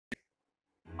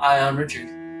Hi, I'm Richard.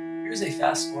 Here's a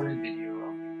fast-forwarded video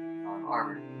of me on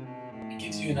armor. It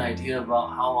gives you an idea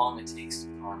about how long it takes to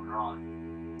put armor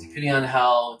on. Depending on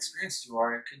how experienced you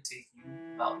are, it could take you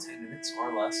about 10 minutes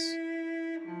or less.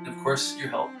 And of course, your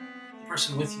help, the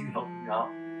person with you helping you out,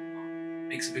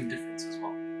 makes a big difference as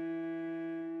well.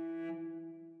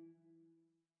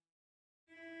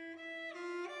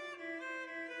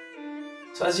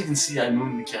 So as you can see, I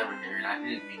moved the camera here, and I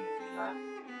didn't mean to do that.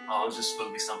 I was just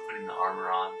focused on putting the armor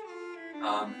on.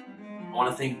 I want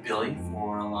to thank Billy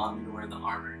for allowing me to wear the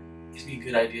armor. It gives me a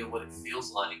good idea of what it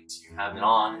feels like to have it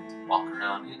on and to walk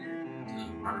around in it, to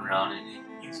run around in it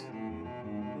and use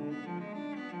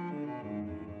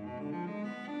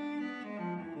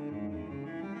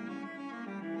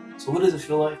it. So what does it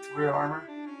feel like to wear armor?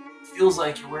 It feels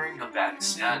like you're wearing a bag of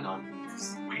sand on you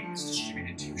because the weight is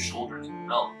distributed to your shoulders and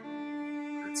belt.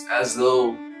 It's as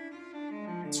though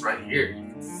it's right here.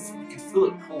 You can feel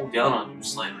it pull down on you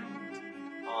slightly.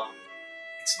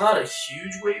 It's not a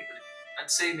huge weight, but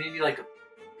I'd say maybe like you're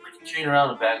carrying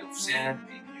around a bag of sand,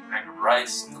 maybe a bag of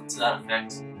rice, something to that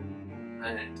effect.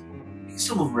 And you can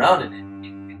still move around in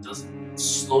it. It doesn't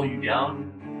slow you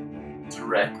down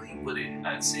directly, but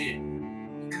I'd say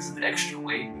because of the extra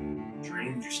weight, it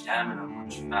drains your stamina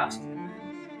much faster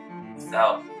than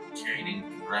without carrying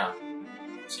anything around.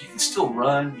 So you can still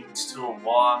run, you can still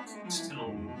walk, you can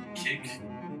still kick,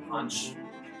 punch,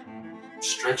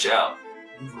 stretch out,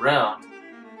 move around,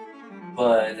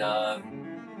 but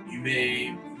you may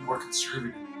be more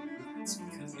conservative in movements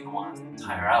because you don't want to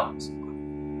tire out.